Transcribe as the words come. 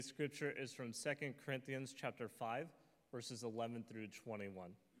Scripture is from 2 Corinthians chapter 5, verses 11 through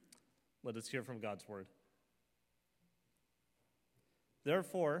 21. Let us hear from God's word.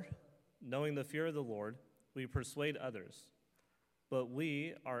 Therefore, knowing the fear of the Lord, we persuade others. But what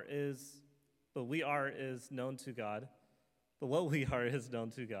we are is known to God,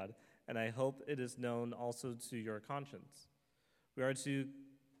 and I hope it is known also to your conscience.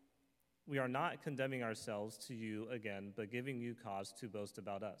 We are not condemning ourselves to you again, but giving you cause to boast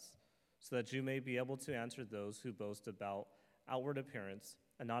about us, so that you may be able to answer those who boast about outward appearance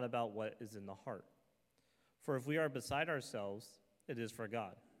and not about what is in the heart. For if we are beside ourselves, it is for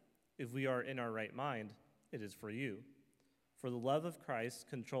God. If we are in our right mind, it is for you. For the love of Christ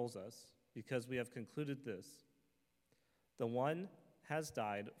controls us, because we have concluded this: the one has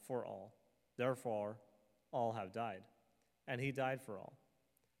died for all, therefore all have died, and he died for all.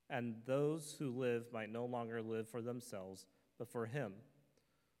 And those who live might no longer live for themselves, but for him,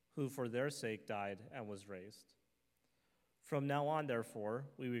 who for their sake died and was raised. From now on, therefore,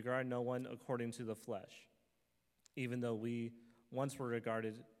 we regard no one according to the flesh, even though we once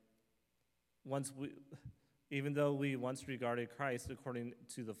regarded Christ according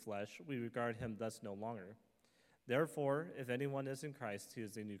to the flesh, we regard him thus no longer. Therefore, if anyone is in Christ, he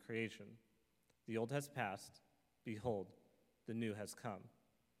is a new creation. The old has passed; behold, the new has come.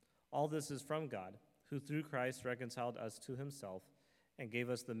 All this is from God, who through Christ reconciled us to himself and gave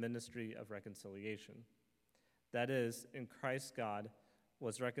us the ministry of reconciliation. That is, in Christ God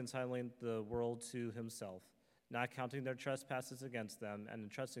was reconciling the world to himself, not counting their trespasses against them, and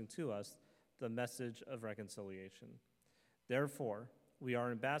entrusting to us the message of reconciliation. Therefore, we are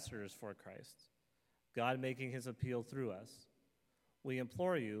ambassadors for Christ, God making his appeal through us. We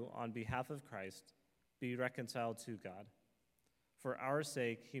implore you, on behalf of Christ, be reconciled to God. For our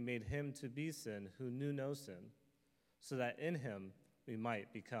sake, he made him to be sin who knew no sin, so that in him we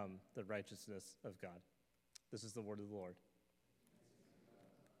might become the righteousness of God. This is the word of the Lord.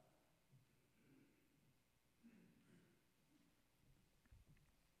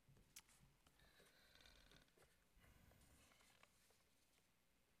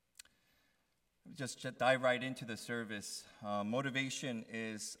 Just dive right into the service. Motivation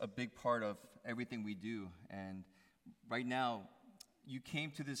is a big part of everything we do. And right now, you came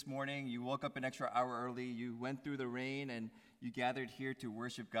to this morning, you woke up an extra hour early, you went through the rain, and you gathered here to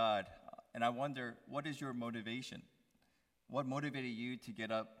worship God. And I wonder, what is your motivation? What motivated you to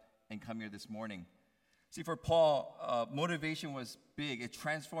get up and come here this morning? See, for Paul, motivation was big. It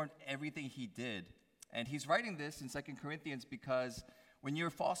transformed everything he did. And he's writing this in 2 Corinthians because when you're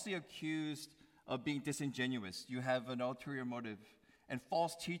falsely accused of being disingenuous, you have an ulterior motive. And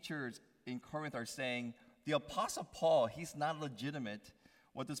false teachers in Corinth are saying, the Apostle Paul, he's not legitimate.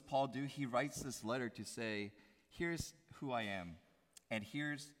 What does Paul do? He writes this letter to say, here's who I am, and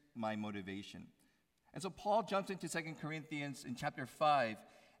here's my motivation. And so Paul jumps into 2 Corinthians in chapter 5,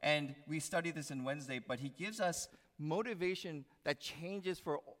 and we study this on Wednesday, but he gives us motivation that changes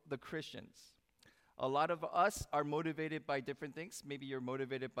for the Christians. A lot of us are motivated by different things. Maybe you're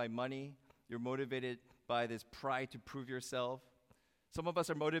motivated by money. You're motivated by this pride to prove yourself. Some of us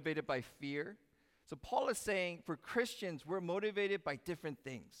are motivated by fear. So Paul is saying for Christians, we're motivated by different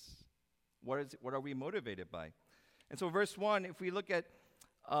things. What are we motivated by? And so verse 1, if we look at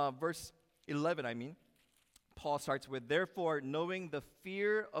verse 11, Paul starts with, therefore, knowing the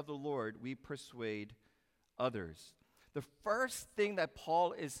fear of the Lord, we persuade others. The first thing that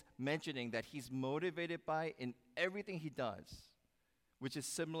Paul is mentioning that he's motivated by in everything he does, which is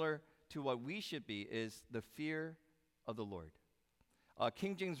similar to what we should be, is the fear of the Lord.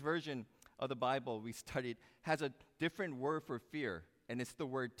 King James Version of the Bible we studied has a different word for fear, and it's the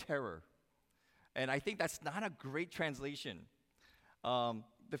word terror. And I think that's not a great translation.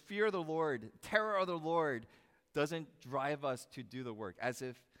 The fear of the Lord, terror of the Lord, doesn't drive us to do the work. As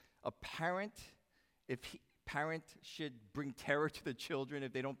if a parent, parent should bring terror to the children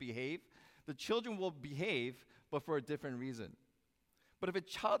if they don't behave, the children will behave, but for a different reason. But if a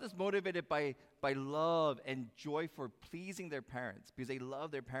child is motivated by love and joy for pleasing their parents, because they love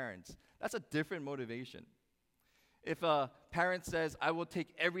their parents, that's a different motivation. If a parent says, I will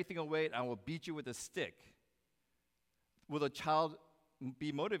take everything away and I will beat you with a stick, will the child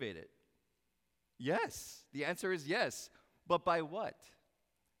be motivated? Yes. The answer is yes. But by what?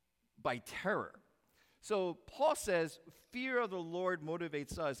 By terror. So Paul says, fear of the Lord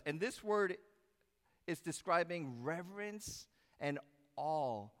motivates us. And this word is describing reverence and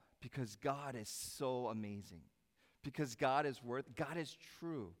awe because God is so amazing. Because God is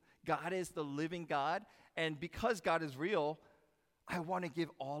true. God is the living God. And because God is real, I want to give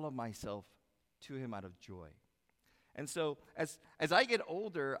all of myself to him out of joy. And so as I get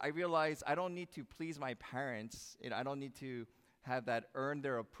older, I realize I don't need to please my parents. I don't need to have that earn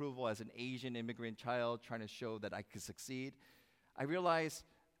their approval as an Asian immigrant child trying to show that I could succeed. I realize,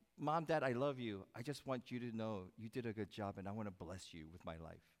 Mom, Dad, I love you. I just want you to know you did a good job, and I want to bless you with my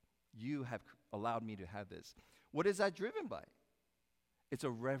life. You have allowed me to have this. What is that driven by? It's a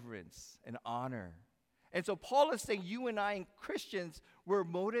reverence, an honor. And so Paul is saying you and I, Christians, we're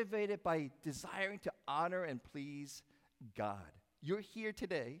motivated by desiring to honor and please God. You're here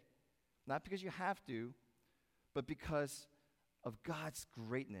today, not because you have to, but because of God's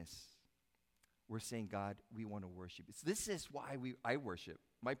greatness. We're saying, God, we want to worship. This is why I worship.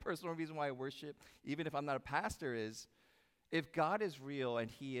 My personal reason why I worship, even if I'm not a pastor, is if God is real,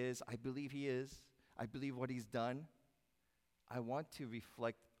 and he is, I believe he is, I believe what he's done, I want to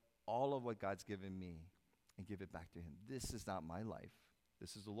reflect all of what God's given me and give it back to him. This is not my life.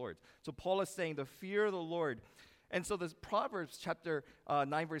 This is the Lord's. So Paul is saying the fear of the Lord. And so this Proverbs chapter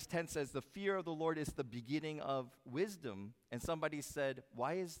 9 verse 10 says the fear of the Lord is the beginning of wisdom. And somebody said,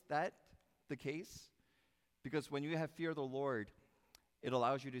 why is that the case? Because when you have fear of the Lord, it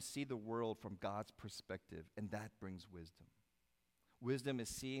allows you to see the world from God's perspective, and that brings wisdom. Wisdom is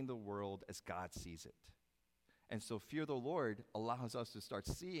seeing the world as God sees it. And so fear of the Lord allows us to start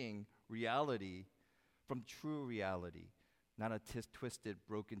seeing reality from true reality, not a twisted,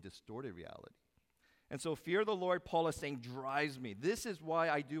 broken, distorted reality. And so fear of the Lord, Paul is saying, drives me. This is why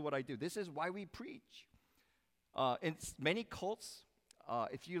I do what I do. This is why we preach. In many cults,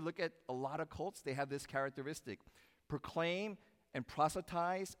 if you look at a lot of cults, they have this characteristic. Proclaim and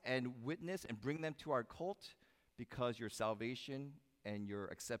proselytize and witness and bring them to our cult because your salvation and your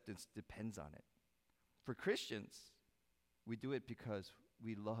acceptance depends on it. For Christians, we do it because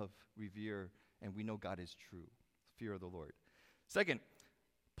we love, revere, and we know God is true. Fear of the Lord. Second,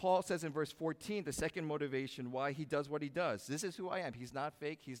 Paul says in verse 14, the second motivation why he does what he does. This is who I am. He's not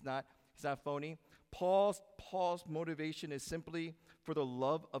fake. He's not phony. Paul's motivation is simply for the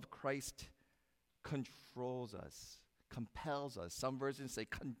love of Christ controls us, compels us. Some versions say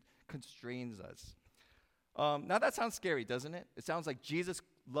constrains us. Now that sounds scary, doesn't it? It sounds like Jesus'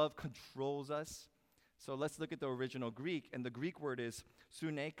 love controls us. So let's look at the original Greek, and the Greek word is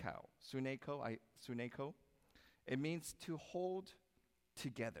suneko. Suneko. It means to hold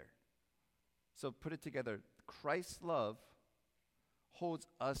together. So put it together. Christ's love holds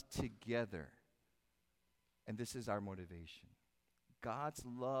us together. And this is our motivation. God's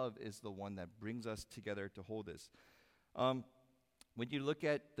love is the one that brings us together to hold this. When you look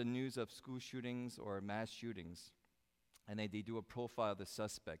at the news of school shootings or mass shootings, and they do a profile of the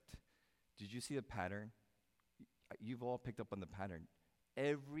suspect, did you see the pattern? You've all picked up on the pattern.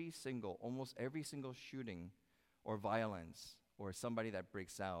 Almost every single shooting or violence or somebody that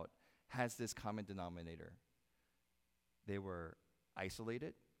breaks out has this common denominator. They were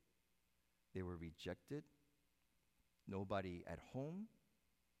isolated. They were rejected. Nobody at home.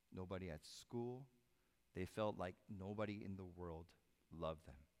 Nobody at school. They felt like nobody in the world loved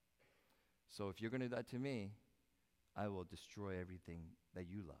them. So if you're going to do that to me, I will destroy everything that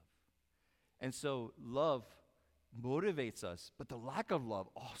you love. And so love motivates us, but the lack of love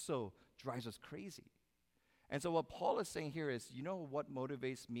also drives us crazy. And so what Paul is saying here is, you know what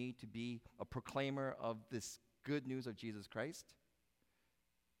motivates me to be a proclaimer of this good news of Jesus Christ?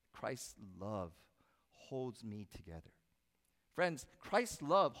 Christ's love holds me together. Friends, Christ's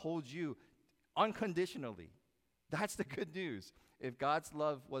love holds you unconditionally. That's the good news. If God's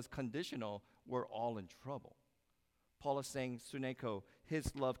love was conditional, we're all in trouble. Paul is saying, suneko,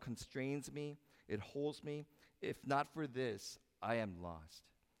 his love constrains me, it holds me. If not for this, I am lost.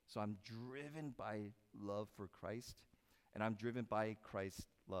 So I'm driven by love for Christ, and I'm driven by Christ's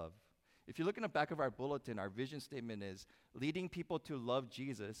love. If you look in the back of our bulletin, our vision statement is leading people to love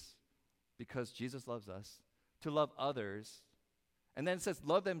Jesus because Jesus loves us, to love others, and then it says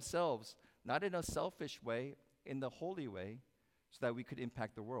love themselves, not in a selfish way, in the holy way, so that we could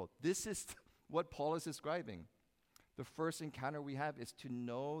impact the world. This is what Paul is describing. The first encounter we have is to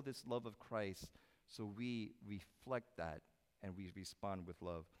know this love of Christ, so we reflect that and we respond with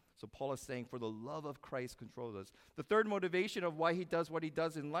love. So Paul is saying, for the love of Christ controls us. The third motivation of why he does what he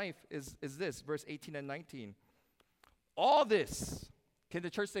does in life is this, verse 18 and 19. All this, can the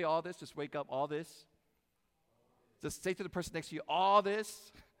church say all this? Just wake up, all this. Just say to the person next to you, all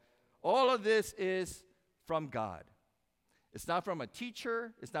this. All of this is from God. It's not from a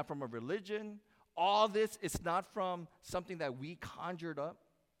teacher. It's not from a religion. All this is not from something that we conjured up.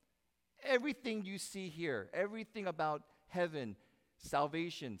 Everything you see here, everything about heaven,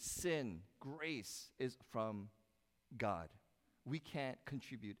 salvation, sin, grace is from God. We can't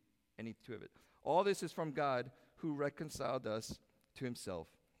contribute any to it. All this is from God who reconciled us to himself.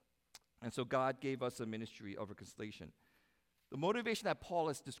 And so God gave us a ministry of reconciliation. The motivation that Paul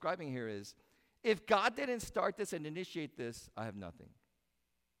is describing here is, if God didn't start this and initiate this, I have nothing.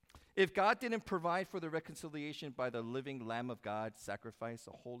 If God didn't provide for the reconciliation by the living Lamb of God sacrifice,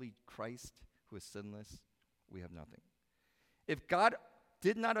 a holy Christ who is sinless, we have nothing. If God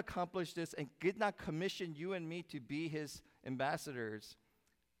did not accomplish this and did not commission you and me to be his ambassadors,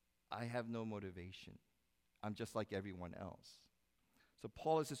 I have no motivation. I'm just like everyone else. So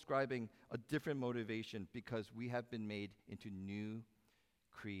Paul is describing a different motivation because we have been made into new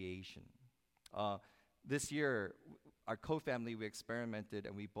creation. This year, our co-family, we experimented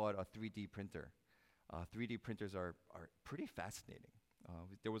and we bought a 3D printer. 3D printers are pretty fascinating.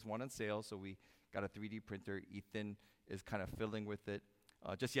 There was one on sale, so we got a 3D printer. Ethan is kind of fiddling with it.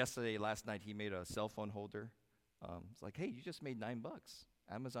 Just last night, he made a cell phone holder. It's like, hey, you just made $9.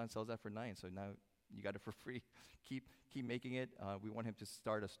 Amazon sells that for $9, so now you got it for free. Keep making it. We want him to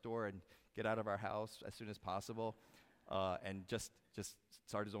start a store and get out of our house as soon as possible, and just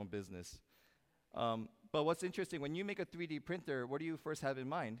start his own business. But what's interesting, when you make a 3D printer, what do you first have in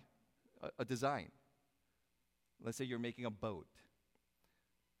mind? A design. Let's say you're making a boat.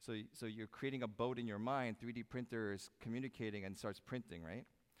 So you're creating a boat in your mind. 3D printer is communicating and starts printing, right?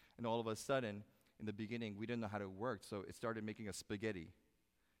 And all of a sudden, in the beginning, we didn't know how to work, so it started making a spaghetti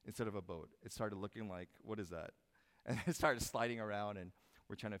instead of a boat. It started looking like, what is that? And it started sliding around, and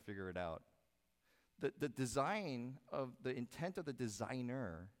we're trying to figure it out. The design of the intent of the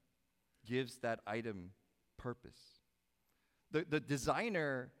designer gives that item purpose. The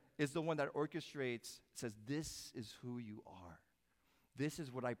designer is the one that orchestrates, says, this is who you are. This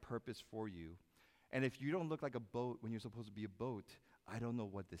is what I purpose for you. And if you don't look like a boat when you're supposed to be a boat, I don't know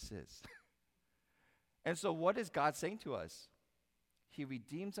what this is. And so what is God saying to us? He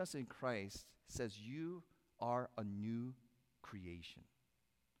redeems us in Christ, says you are a new creation.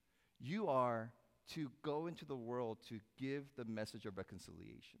 You are to go into the world to give the message of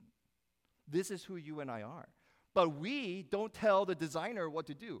reconciliation. This is who you and I are. But we don't tell the designer what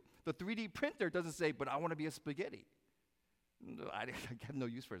to do. The 3D printer doesn't say, but I want to be a spaghetti. I have no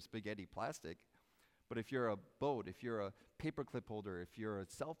use for a spaghetti plastic. But if you're a boat, if you're a paperclip holder, if you're a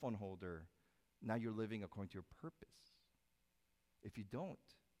cell phone holder, now you're living according to your purpose. If you don't,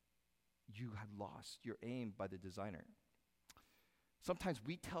 you have lost your aim by the designer. Sometimes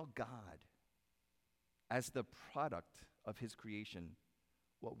we tell God, as the product of his creation,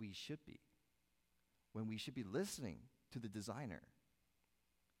 what we should be, when we should be listening to the designer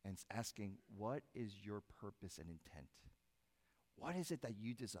and asking, what is your purpose and intent? What is it that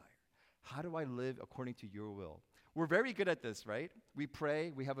you desire? How do I live according to your will? We're very good at this, right? We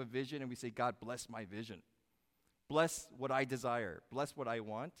pray, we have a vision, and we say, God, bless my vision. Bless what I desire. Bless what I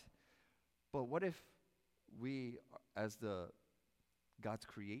want. But what if we, as God's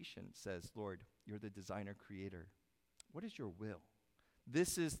creation, says, Lord, you're the designer, creator. What is your will?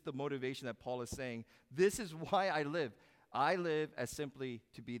 This is the motivation that Paul is saying. This is why I live. I live as simply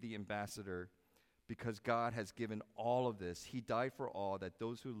to be the ambassador because God has given all of this. He died for all, that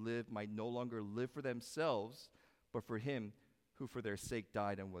those who live might no longer live for themselves, but for him who for their sake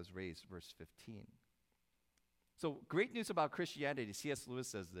died and was raised. Verse 15. So great news about Christianity. C.S. Lewis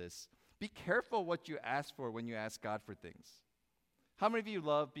says this. Be careful what you ask for when you ask God for things. How many of you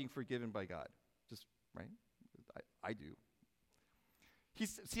love being forgiven by God? Just, right? I do.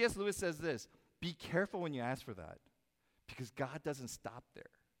 C.S. Lewis says this. Be careful when you ask for that because God doesn't stop there.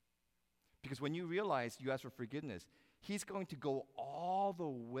 Because when you realize you ask for forgiveness, he's going to go all the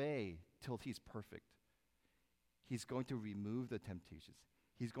way till he's perfect. He's going to remove the temptations.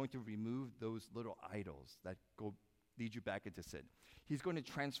 He's going to remove those little idols that lead you back into sin. He's going to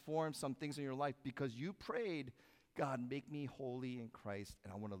transform some things in your life because you prayed, God, make me holy in Christ,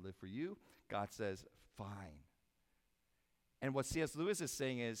 and I want to live for you. God says, fine. And what C.S. Lewis is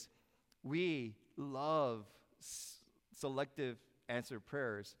saying is, we love selective answered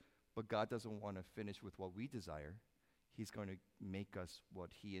prayers, but God doesn't want to finish with what we desire. He's going to make us what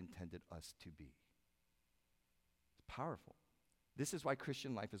he intended us to be. It's powerful. This is why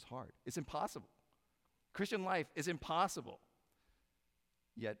Christian life is hard. It's impossible. Christian life is impossible.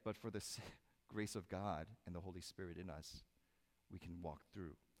 Yet, but for the grace of God and the Holy Spirit in us, we can walk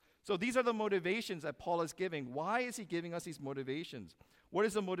through. So these are the motivations that Paul is giving. Why is he giving us these motivations? What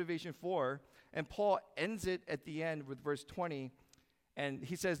is the motivation for? And Paul ends it at the end with verse 20. And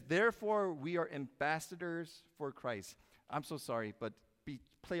he says, therefore, we are ambassadors for Christ. I'm so sorry, but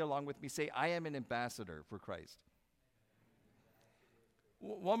play along with me. Say, I am an ambassador for Christ.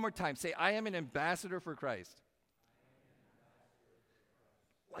 One more time. Say, I am an ambassador for Christ.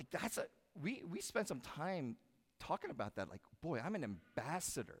 Like we spent some time talking about that, like, boy, I'm an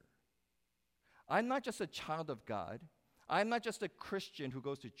ambassador. I'm not just a child of God. I'm not just a Christian who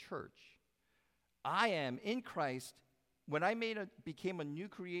goes to church. I am in Christ. When I became a new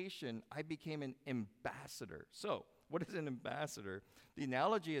creation, I became an ambassador. So, what is an ambassador? The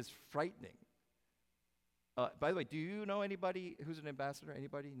analogy is frightening. By the way, do you know anybody who's an ambassador?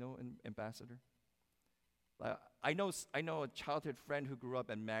 Anybody know an ambassador? I know a childhood friend who grew up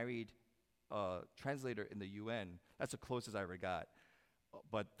and married a translator in the UN. That's the closest I ever got.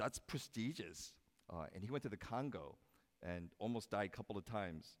 But that's prestigious. And he went to the Congo and almost died a couple of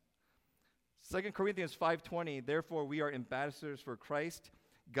times. 2 Corinthians 5:20, therefore we are ambassadors for Christ,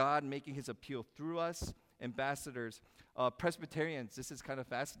 God making his appeal through us, ambassadors. Presbyterians, this is kind of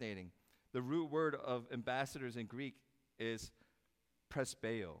fascinating. The root word of ambassadors in Greek is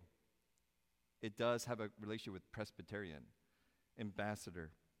presbeo. It does have a relationship with Presbyterian,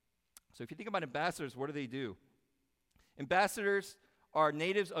 ambassador. So if you think about ambassadors, what do? Ambassadors are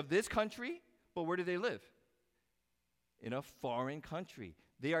natives of this country, but where do they live? In a foreign country.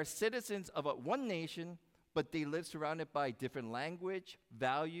 They are citizens of one nation, but they live surrounded by different language,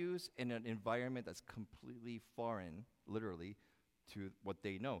 values, and an environment that's completely foreign, literally, to what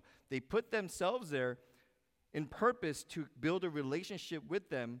they know. They put themselves there in purpose to build a relationship with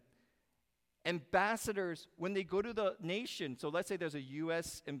them. Ambassadors, when they go to the nation, so let's say there's a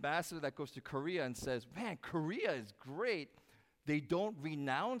U.S. ambassador that goes to Korea and says, man, Korea is great. They don't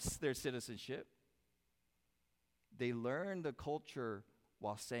renounce their citizenship. They learn the culture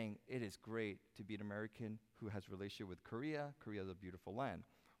while saying it is great to be an American who has a relationship with Korea. Korea is a beautiful land.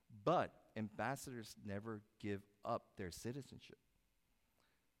 But ambassadors never give up their citizenship.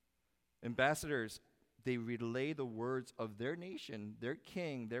 Ambassadors, they relay the words of their nation, their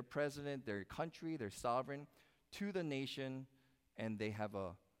king, their president, their country, their sovereign, to the nation, and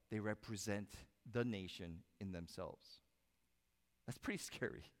they represent the nation in themselves. That's pretty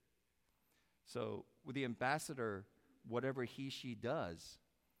scary. So with the ambassador, whatever she does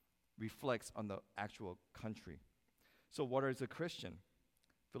reflects on the actual country. So what is a Christian?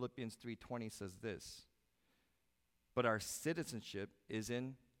 Philippians 3:20 says this, but our citizenship is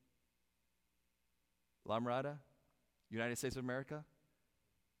in La Mirada, United States of America,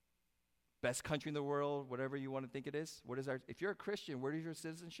 best country in the world, whatever you want to think it is. If you're a Christian, where is your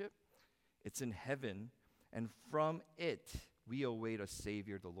citizenship? It's in heaven, and from it we await a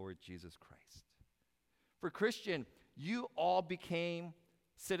Savior, the Lord Jesus Christ. For Christian, you all became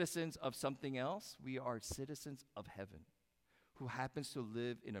citizens of something else. We are citizens of heaven, who happens to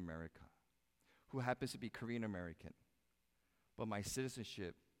live in America, who happens to be Korean American. But my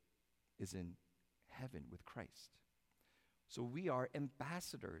citizenship is in heaven with Christ. So we are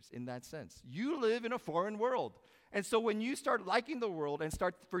ambassadors in that sense. You live in a foreign world. And so when you start liking the world and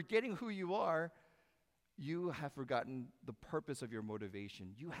start forgetting who you are, you have forgotten the purpose of your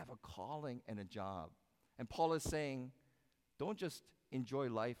motivation. You have a calling and a job. And Paul is saying, don't just enjoy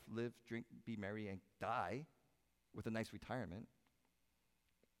life, live, drink, be merry, and die with a nice retirement.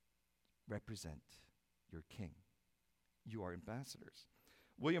 Represent your king. You are ambassadors.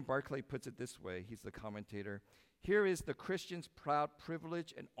 William Barclay puts it this way. He's the commentator. Here is the Christian's proud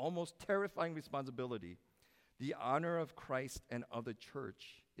privilege and almost terrifying responsibility. The honor of Christ and of the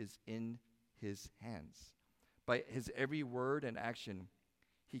church is in his hands. By his every word and action,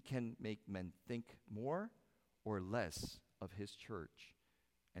 he can make men think more or less of his church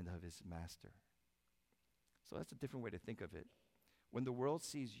and of his master. So that's a different way to think of it. When the world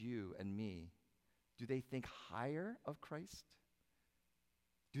sees you and me, do they think higher of Christ?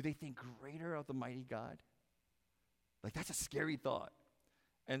 Do they think greater of the mighty God? Like, that's a scary thought.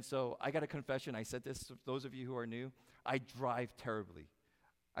 And so I got a confession. I said this to those of you who are new. I drive terribly.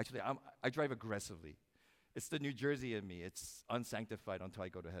 Actually, I drive aggressively. It's the New Jersey in me. It's unsanctified until I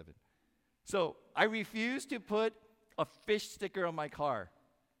go to heaven. So I refuse to put a fish sticker on my car.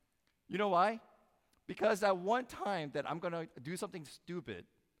 You know why? Because at one time that I'm going to do something stupid,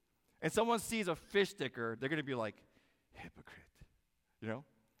 and someone sees a fish sticker, they're going to be like, hypocrite, you know?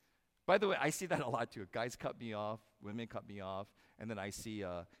 By the way, I see that a lot too. Guys cut me off, women cut me off, and then I see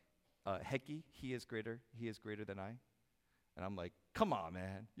Heki, he is greater than I. And I'm like, come on,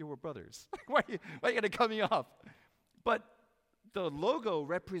 man, we're brothers. why are you going to cut me off? But the logo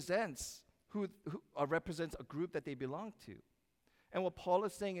represents represents a group that they belong to. And what Paul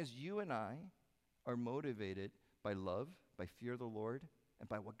is saying is you and I are motivated by love, by fear of the Lord, and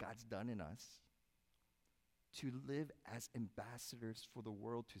by what God's done in us to live as ambassadors for the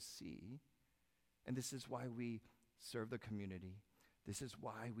world to see. And this is why we serve the community. This is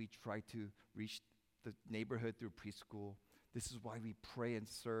why we try to reach the neighborhood through preschool. This is why we pray and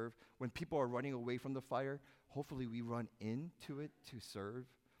serve. When people are running away from the fire, hopefully we run into it to serve.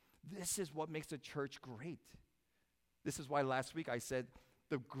 This is what makes the church great. This is why last week I said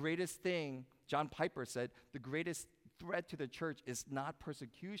the greatest thing, John Piper said, the greatest threat to the church is not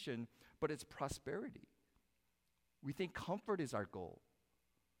persecution, but it's prosperity. We think comfort is our goal.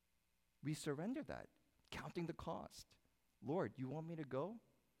 We surrender that, counting the cost. Lord, you want me to go?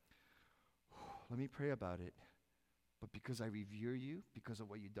 Let me pray about it. But because I revere you, because of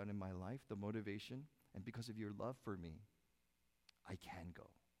what you've done in my life, the motivation, and because of your love for me, I can go.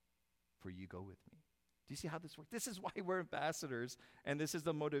 For you go with me. Do you see how this works? This is why we're ambassadors, and this is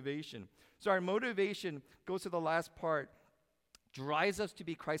the motivation. So our motivation goes to the last part, drives us to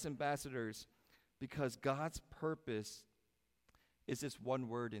be Christ's ambassadors, because God's purpose is this one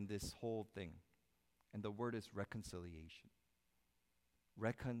word in this whole thing, and the word is reconciliation.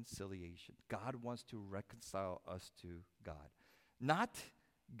 Reconciliation. God wants to reconcile us to God. Not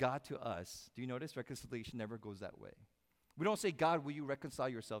God to us. Do you notice reconciliation never goes that way? We don't say, God, will you reconcile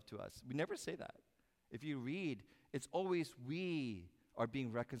yourself to us? We never say that. If you read, it's always we are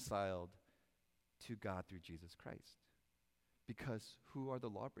being reconciled to God through Jesus Christ. Because who are the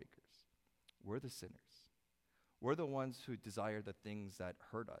lawbreakers? We're the sinners. We're the ones who desire the things that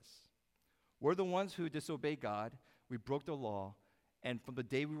hurt us. We're the ones who disobey God. We broke the law. And from the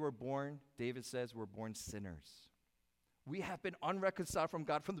day we were born, David says we're born sinners. We have been unreconciled from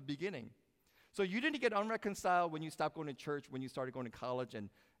God from the beginning. So you didn't get unreconciled when you stopped going to church, when you started going to college and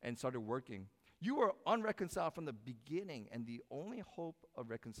started working. You were unreconciled from the beginning, and the only hope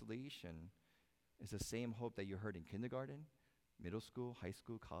of reconciliation is the same hope that you heard in kindergarten, middle school, high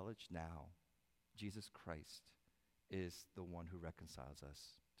school, college, now. Jesus Christ is the one who reconciles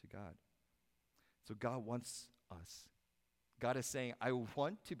us to God. So God wants us. God is saying, I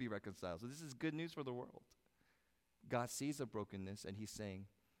want to be reconciled. So this is good news for the world. God sees the brokenness, and he's saying,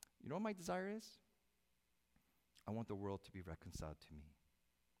 you know what my desire is? I want the world to be reconciled to me.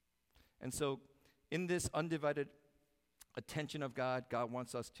 And so in this undivided attention of God, God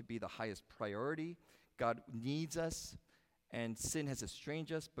wants us to be the highest priority. God needs us, and sin has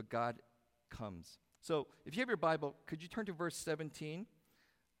estranged us, but God comes. So if you have your Bible, could you turn to verse 17?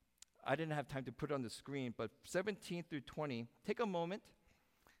 I didn't have time to put it on the screen, but 17 through 20, take a moment.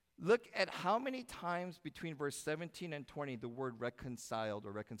 Look at how many times between verse 17 and 20 the word reconciled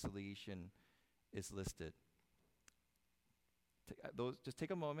or reconciliation is listed. Just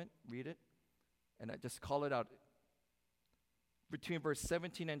take a moment, read it, and just call it out. Between verse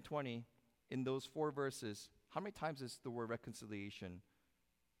 17 and 20, in those 4 verses, how many times is the word reconciliation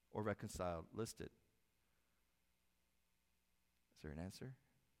or reconciled listed? Is there an answer?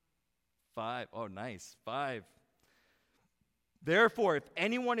 5. Oh, nice. 5. Therefore, if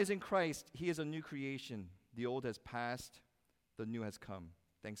anyone is in Christ, he is a new creation. The old has passed, the new has come.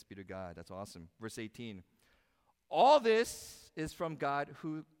 Thanks be to God. That's awesome. Verse 18. All this is from God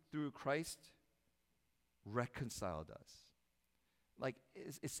who, through Christ, reconciled us. Like,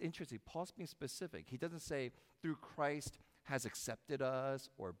 it's interesting. Paul's being specific. He doesn't say, through Christ has accepted us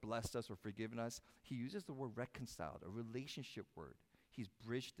or blessed us or forgiven us. He uses the word reconciled, a relationship word. He's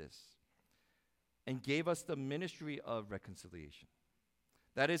bridged this. And gave us the ministry of reconciliation.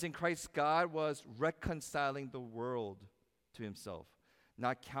 That is, in Christ, God was reconciling the world to himself,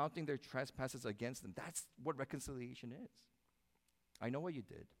 not counting their trespasses against them. That's what reconciliation is. I know what you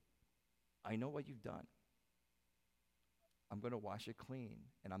did. I know what you've done. I'm going to wash it clean,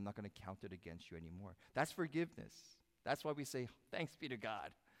 and I'm not going to count it against you anymore. That's forgiveness. That's why we say, thanks be to God.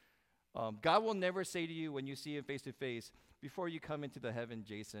 God will never say to you when you see him face to face, before you come into the heaven,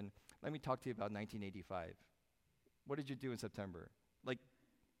 Jason, let me talk to you about 1985. What did you do in September? Like,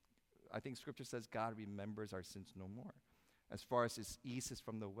 I think Scripture says God remembers our sins no more. As far as his east is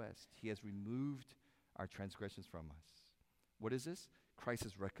from the west, he has removed our transgressions from us. What is this? Christ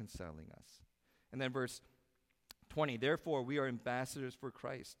is reconciling us. And then verse 20, therefore we are ambassadors for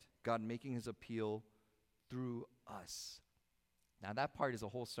Christ, God making his appeal through us. Now that part is a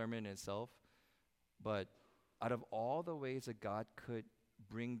whole sermon in itself, but out of all the ways that God could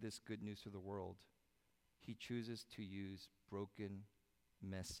bring this good news to the world, he chooses to use broken,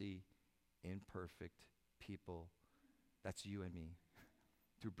 messy, imperfect people, that's you and me,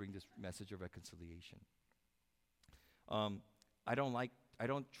 to bring this message of reconciliation. I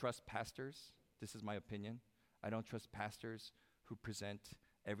don't trust pastors. This is my opinion. I don't trust pastors who present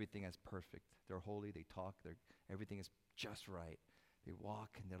everything as perfect. They're holy, they talk, everything is just right. They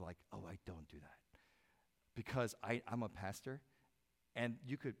walk and they're like, oh, I don't do that. Because I'm a pastor, and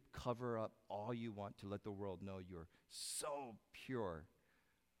you could cover up all you want to let the world know you're so pure.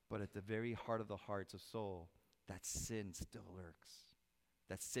 But at the very heart of the hearts of soul, that sin still lurks.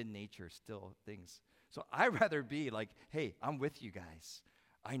 That sin nature still things. So I'd rather be like, hey, I'm with you guys.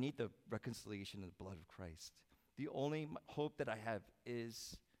 I need the reconciliation of the blood of Christ. The only hope that I have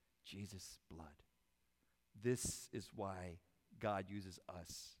is Jesus' blood. This is why God uses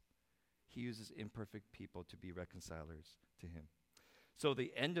us. He uses imperfect people to be reconcilers to him. So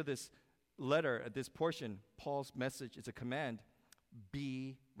the end of this letter, this portion, Paul's message is a command,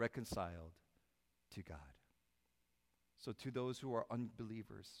 be reconciled to God. So to those who are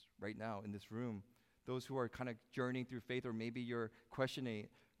unbelievers right now in this room, those who are kind of journeying through faith, or maybe you're questioning,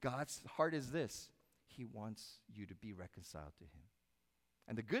 God's heart is this. He wants you to be reconciled to him.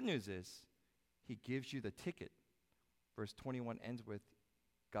 And the good news is, he gives you the ticket. Verse 21 ends with,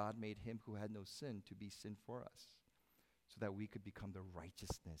 God made him who had no sin to be sin for us, so that we could become the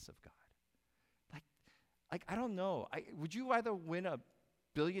righteousness of God. Like I don't know. Would you rather win a $1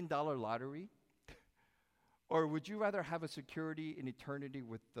 billion lottery? Or would you rather have a security in eternity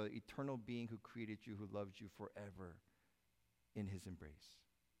with the eternal being who created you, who loves you forever in his embrace?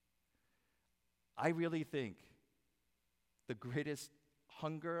 I really think the greatest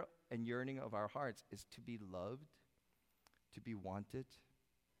hunger and yearning of our hearts is to be loved, to be wanted,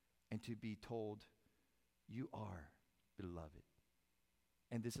 and to be told, you are beloved.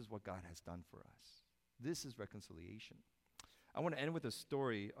 And this is what God has done for us. This is reconciliation. I want to end with a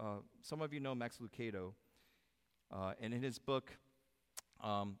story. Some of you know Max Lucado. And in his book,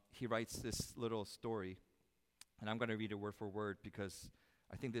 he writes this little story. And I'm going to read it word for word because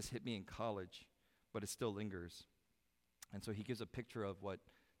I think this hit me in college, but it still lingers. And so he gives a picture of what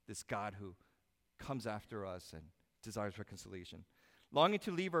this God who comes after us and desires reconciliation. Longing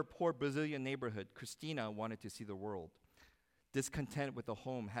to leave her poor Brazilian neighborhood, Christina wanted to see the world. Discontent with the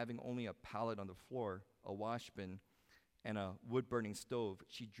home, having only a pallet on the floor, a wash bin, and a wood-burning stove,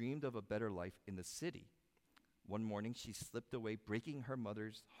 she dreamed of a better life in the city. One morning, she slipped away, breaking her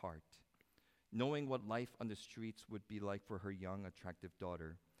mother's heart. Knowing what life on the streets would be like for her young, attractive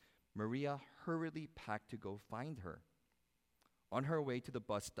daughter, Maria hurriedly packed to go find her. On her way to the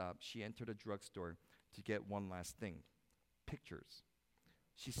bus stop, she entered a drugstore to get one last thing, pictures.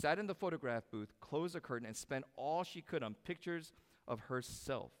 She sat in the photograph booth, closed the curtain, and spent all she could on pictures of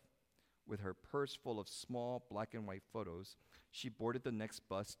herself. With her purse full of small black and white photos, she boarded the next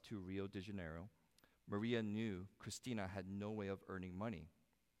bus to Rio de Janeiro. Maria knew Christina had no way of earning money.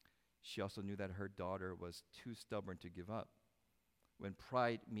 She also knew that her daughter was too stubborn to give up. When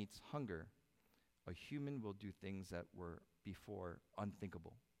pride meets hunger, a human will do things that were before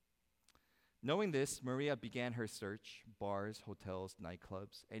unthinkable. Knowing this, Maria began her search: bars, hotels,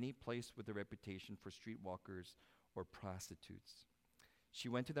 nightclubs, any place with a reputation for streetwalkers or prostitutes. She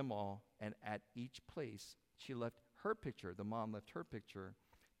went to them all, and at each place, she left her picture, the mom left her picture,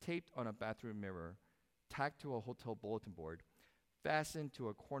 taped on a bathroom mirror, tacked to a hotel bulletin board, fastened to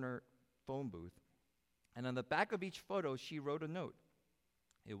a corner phone booth, and on the back of each photo, she wrote a note.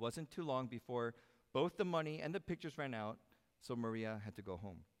 It wasn't too long before both the money and the pictures ran out, so Maria had to go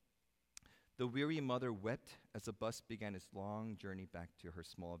home. The weary mother wept as the bus began its long journey back to her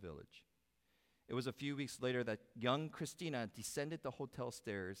small village. It was a few weeks later that young Christina descended the hotel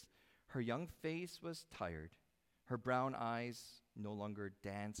stairs. Her young face was tired. Her brown eyes no longer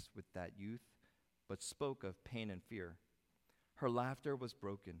danced with that youth, but spoke of pain and fear. Her laughter was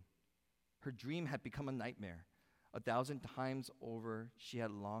broken. Her dream had become a nightmare. 1,000 times over, she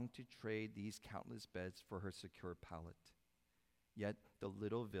had longed to trade these countless beds for her secure pallet. Yet the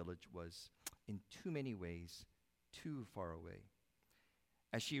little village was, in too many ways, too far away.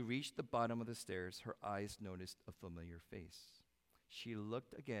 As she reached the bottom of the stairs, her eyes noticed a familiar face. She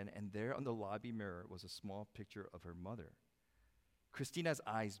looked again, and there on the lobby mirror was a small picture of her mother. Christina's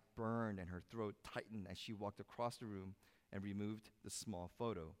eyes burned and her throat tightened as she walked across the room and removed the small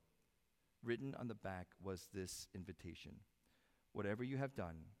photo. Written on the back was this invitation: whatever you have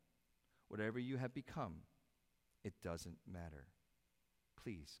done, whatever you have become, it doesn't matter.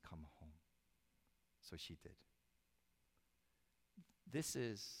 Please come home. So she did. This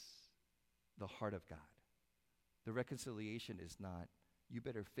is the heart of God. The reconciliation is not, you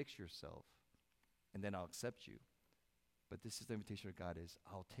better fix yourself and then I'll accept you. But this is the invitation of God is,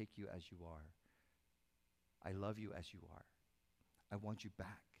 I'll take you as you are. I love you as you are. I want you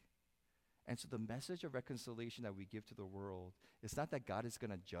back. And so the message of reconciliation that we give to the world is not that God is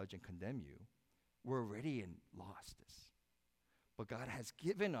going to judge and condemn you. We're already in lostness. But God has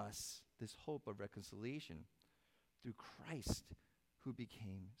given us this hope of reconciliation through Christ, who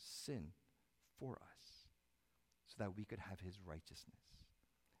became sin for us so that we could have his righteousness.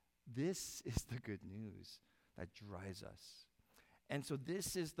 This is the good news that drives us. And so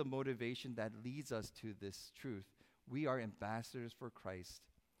this is the motivation that leads us to this truth. We are ambassadors for Christ,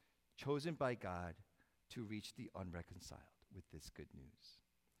 chosen by God to reach the unreconciled with this good news.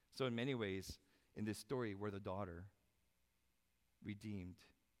 So in many ways, in this story, we're the daughter, redeemed,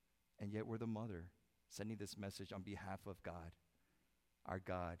 and yet we're the mother, sending this message on behalf of God. Our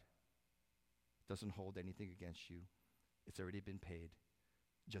God doesn't hold anything against you. It's already been paid.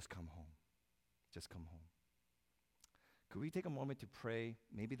 Just come home. Just come home. Could we take a moment to pray?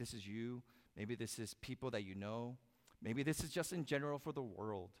 Maybe this is you. Maybe this is people that you know. Maybe this is just in general for the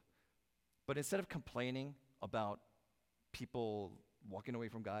world. But instead of complaining about people walking away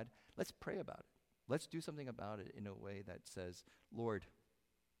from God, let's pray about it. Let's do something about it in a way that says, Lord,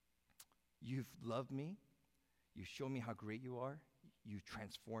 you've loved me. You show me how great you are. You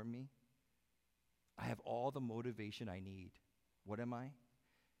transform me. I have all the motivation I need. What am I?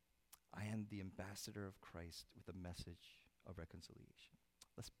 I am the ambassador of Christ with a message of reconciliation.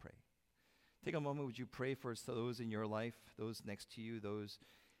 Let's pray. Take a moment. Would you pray for those in your life, those next to you, those,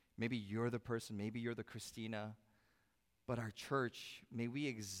 maybe you're the person, maybe you're the Christina, but our church, may we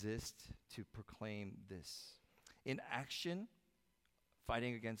exist to proclaim this. In action,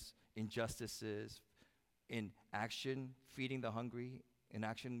 fighting against injustices, in action, feeding the hungry, in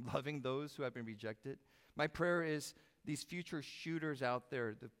action, loving those who have been rejected. My prayer is these future shooters out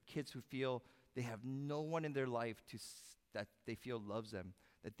there, the kids who feel they have no one in their life that they feel loves them,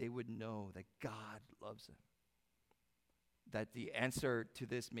 that they would know that God loves them. That the answer to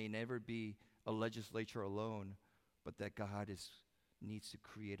this may never be a legislature alone, but that God needs to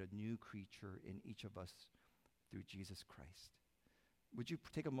create a new creature in each of us through Jesus Christ. Would you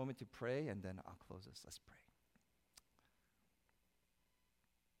take a moment to pray, and then I'll close this. Let's pray.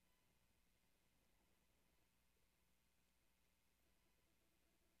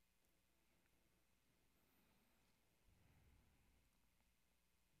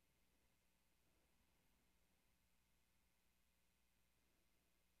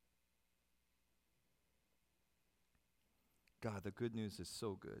 God, the good news is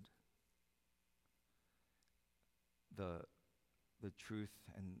so good. The truth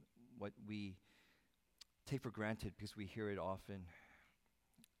and what we take for granted because we hear it often,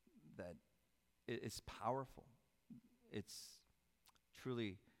 that it's powerful. It's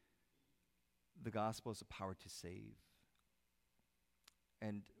truly, the gospel is a power to save.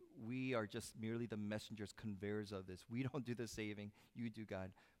 And we are just merely the messengers, conveyors of this. We don't do the saving. You do, God.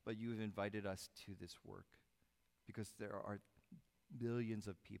 But you have invited us to this work because there are billions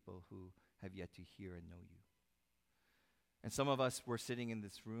of people who have yet to hear and know you. And some of us were sitting in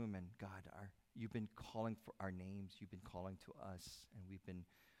this room, and God, you've been calling for our names. You've been calling to us, and we've been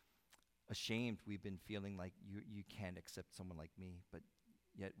ashamed. We've been feeling like you can't accept someone like me. But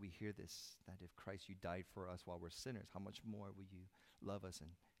yet we hear this, that if Christ, you died for us while we're sinners, how much more will you love us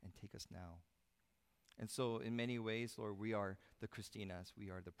and take us now? And so in many ways, Lord, we are the Christinas. We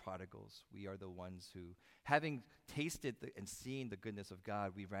are the prodigals. We are the ones who, having tasted and seen the goodness of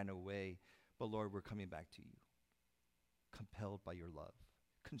God, we ran away. But Lord, we're coming back to you, compelled by your love,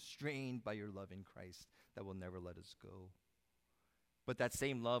 constrained by your love in Christ that will never let us go. But that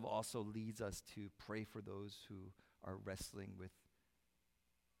same love also leads us to pray for those who are wrestling with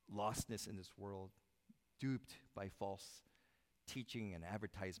lostness in this world, duped by false teaching and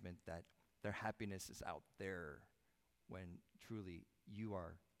advertisement that their happiness is out there when truly you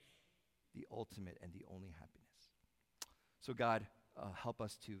are the ultimate and the only happiness. So God, help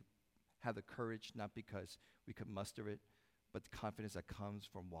us to have the courage, not because we could muster it, but the confidence that comes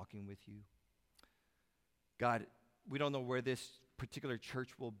from walking with you. God, we don't know where this particular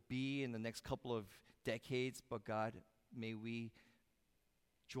church will be in the next couple of decades, but God, may we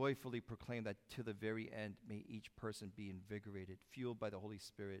joyfully proclaim that to the very end, may each person be invigorated, fueled by the Holy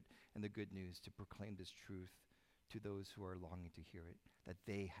Spirit and the good news to proclaim this truth to those who are longing to hear it, that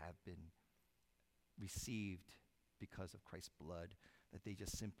they have been received because of Christ's blood, that they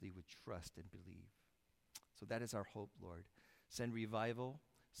just simply would trust and believe. So that is our hope, Lord. Send revival,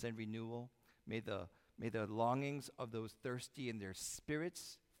 send renewal. May the longings of those thirsty in their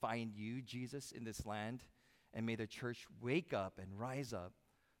spirits find you, Jesus, in this land. And may the church wake up and rise up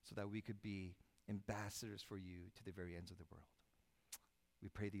so that we could be ambassadors for you to the very ends of the world. We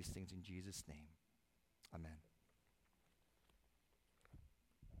pray these things in Jesus' name. Amen.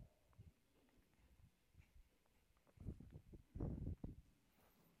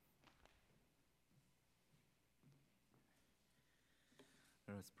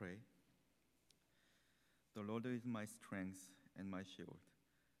 Let us pray. The Lord is my strength and my shield.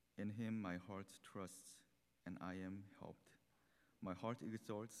 In him my heart trusts, and I am helped. My heart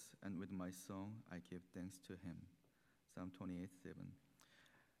exalts, and with my song I give thanks to him. Psalm 28:7.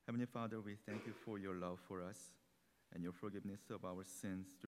 Heavenly Father, we thank you for your love for us and your forgiveness of our sins